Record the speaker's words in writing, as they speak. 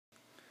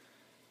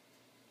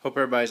Hope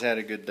everybody's had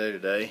a good day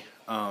today.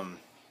 Why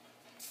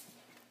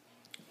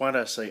did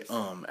I say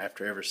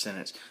after every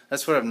sentence?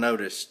 That's what I've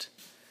noticed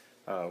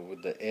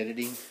with the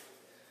editing,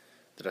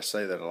 that I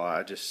say that a lot.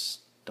 I just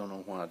don't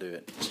know why I do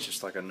it. It's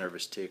just like a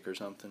nervous tick or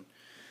something.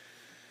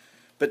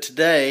 But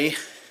today,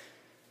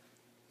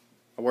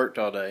 I worked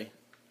all day.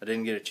 I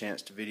didn't get a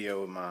chance to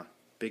video with my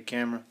big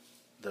camera,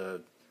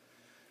 the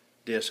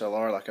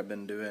DSLR, like I've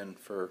been doing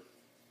for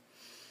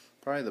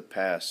probably the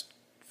past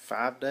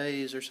 5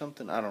 days or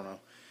something. I don't know.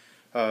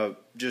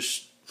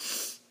 Just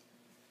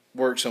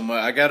worked so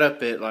much. I got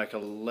up at like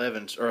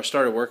 11, or I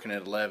started working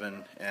at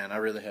 11, and I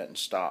really hadn't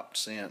stopped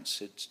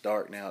since. It's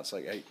dark now. It's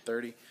like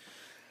 8:30.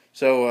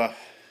 So I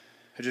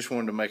just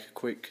wanted to make a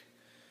quick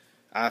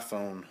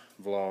iPhone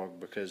vlog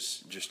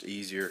because just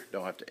easier.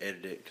 Don't have to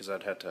edit it because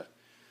I'd have to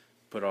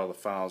put all the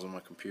files on my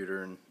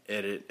computer and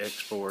edit,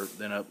 export,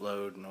 then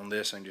upload. And on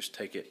this, I can just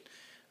take it,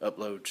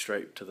 upload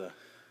straight to the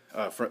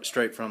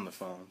straight from the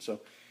phone. So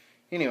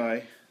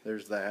anyway,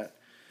 there's that.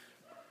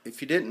 If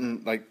you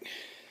didn't, like,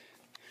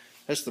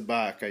 that's the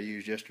bike I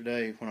used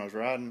yesterday when I was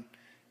riding.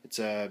 It's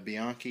a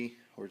Bianchi.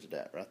 Where's it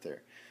at? Right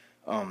there.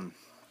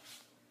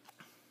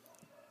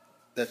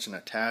 That's an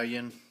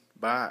Italian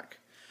bike.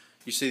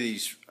 You see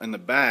these in the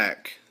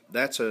back,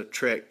 that's a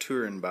Trek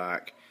touring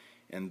bike,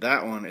 and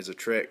that one is a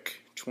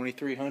Trek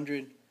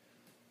 2300.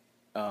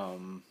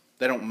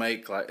 They don't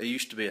make, like, it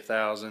used to be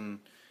 1,000,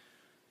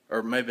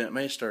 or maybe it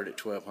may have started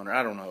at 1,200.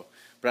 I don't know,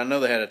 but I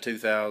know they had a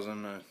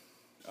 2000,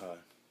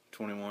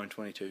 21,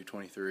 22,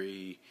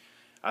 23.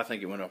 I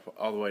think it went up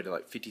all the way to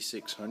like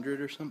 5,600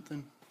 or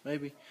something,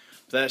 maybe.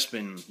 But that's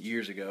been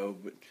years ago.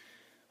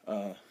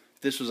 But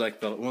this was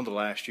like one of the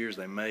last years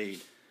they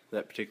made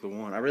that particular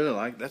one. I really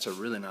like. That's a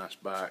really nice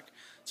bike.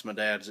 It's my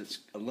dad's. It's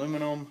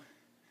aluminum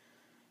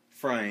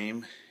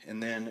frame,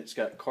 and then it's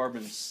got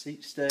carbon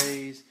seat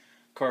stays,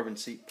 carbon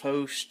seat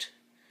post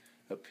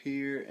up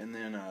here, and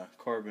then a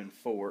carbon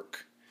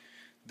fork.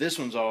 This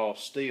one's all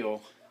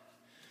steel,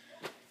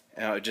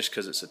 just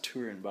because it's a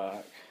touring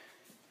bike.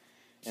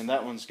 And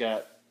that one's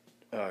got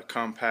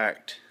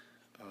compact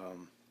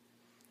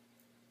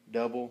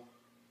double,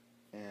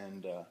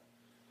 and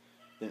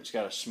then it's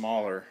got a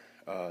smaller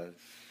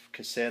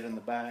cassette in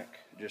the back,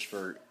 just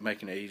for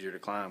making it easier to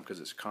climb because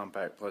it's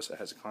compact. Plus, it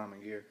has a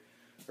climbing gear,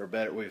 or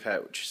better, we've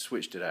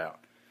switched it out.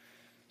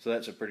 So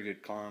that's a pretty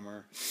good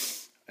climber.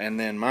 And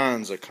then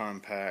mine's a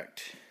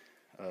compact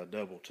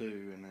double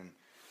too, and then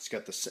it's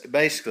got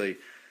basically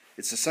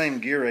it's the same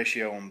gear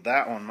ratio on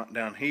that one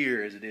down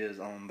here as it is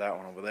on that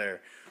one over there.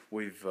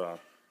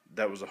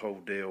 That was the whole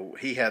deal.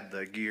 He had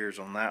the gears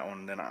on that one,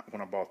 and then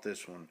when I bought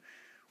this one,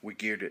 we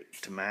geared it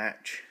to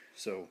match,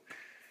 so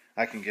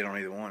I can get on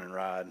either one and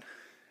ride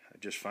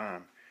just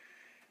fine.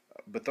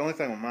 But the only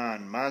thing with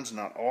mine's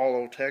not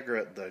all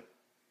Ultegra. The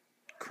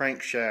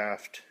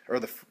crankshaft, or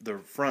the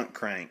front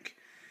crank,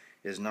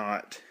 is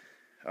not.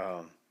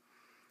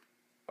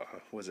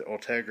 Was it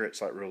Ultegra?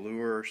 It's like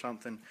Relure or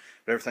something.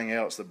 But everything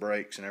else, the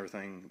brakes and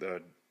everything,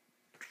 the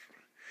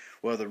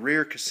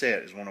rear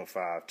cassette is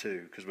 105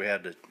 too, because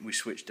we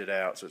switched it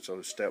out, so it's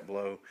a step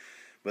below.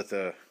 But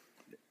the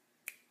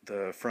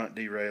front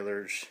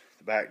derailleurs,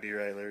 the back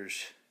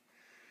derailleurs,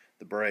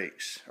 the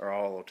brakes are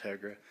all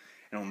Ultegra.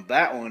 And on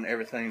that one,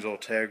 everything's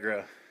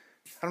Ultegra. I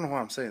don't know why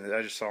I'm saying that.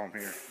 I just saw them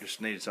here.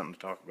 Just needed something to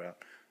talk about,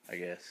 I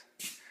guess.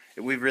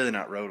 We've really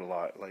not rode a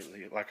lot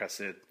lately. Like I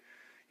said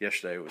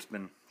yesterday, it's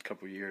been a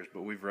couple of years,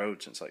 but we've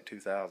rode since like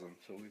 2000,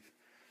 so we've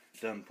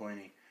done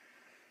plenty.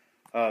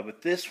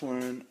 But this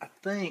one, I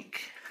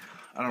think,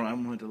 I don't know,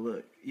 I'm going to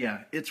look.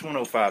 Yeah, it's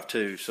 105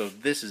 too, so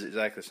this is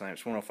exactly the same.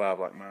 It's 105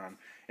 like mine,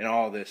 and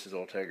all this is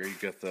Ultegra.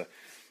 You've got the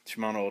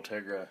Shimano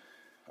Ultegra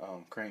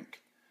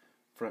crank,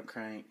 front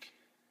crank,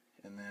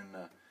 and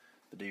then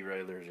the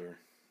derailleurs are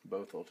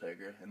both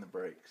Ultegra, and the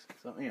brakes.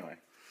 So anyway,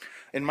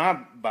 in my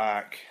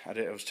bike, I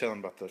was telling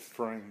about the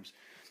frames.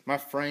 My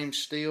frame's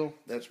steel.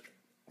 That's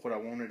what I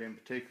wanted in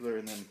particular,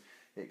 and then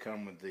it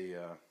come with the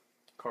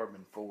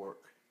carbon fork,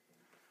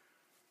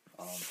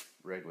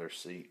 regular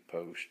seat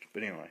post.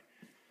 But anyway,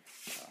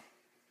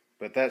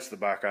 but that's the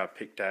bike I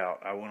picked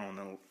out. I went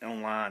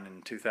online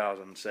in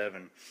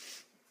 2007.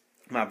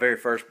 My very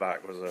first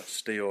bike was a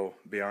steel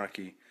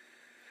Bianchi,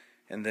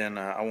 and then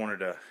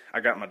I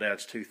got my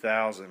dad's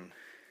 2000.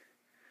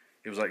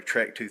 It was like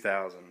Trek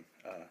 2000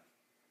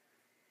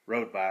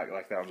 road bike.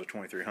 Like, that was a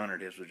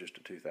 2300. His was just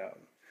a 2000.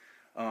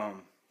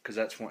 Because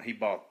that's when he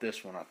bought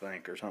this one, I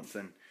think, or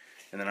something.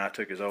 And then I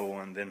took his old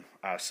one. Then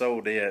I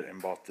sold it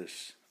and bought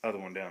this other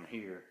one down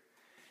here.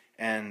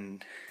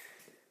 And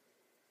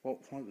what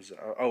was it?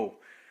 Oh,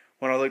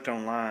 when I looked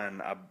online,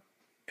 I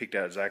picked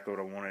out exactly what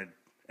I wanted,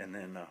 and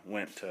then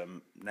went to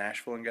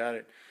Nashville and got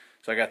it.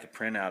 So I got the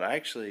printout.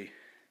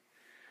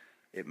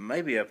 It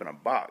may be up in a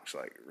box,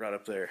 like right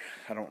up there.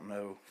 I don't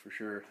know for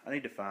sure. I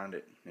need to find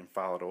it and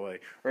file it away.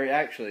 Or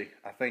actually,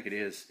 I think it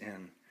is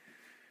in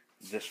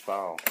this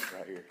file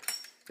right here.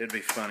 It'd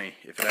be funny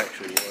if it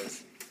actually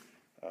was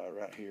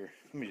right here.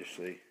 Let me just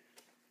see,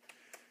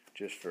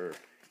 just for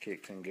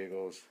kicks and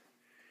giggles,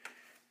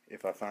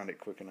 if I find it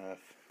quick enough.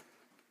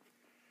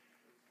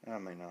 I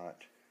may not.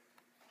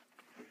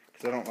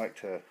 Because I don't like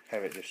to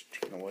have it just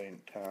ticking away in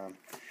time.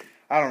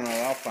 I don't know.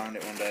 I'll find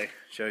it one day,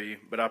 show you.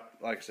 But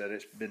like I said,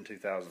 it's been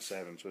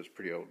 2007, so it's a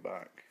pretty old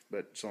bike.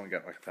 But it's only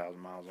got like 1,000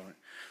 miles on it.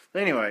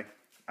 But anyway,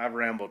 I've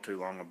rambled too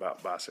long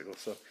about bicycles,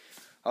 so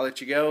I'll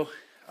let you go.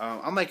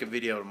 I'll make a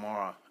video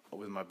tomorrow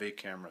with my big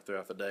camera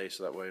throughout the day,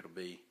 so that way it'll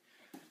be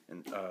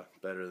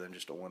better than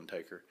just a one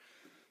taker.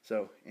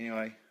 So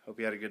anyway, hope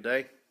you had a good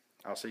day.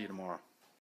 I'll see you tomorrow.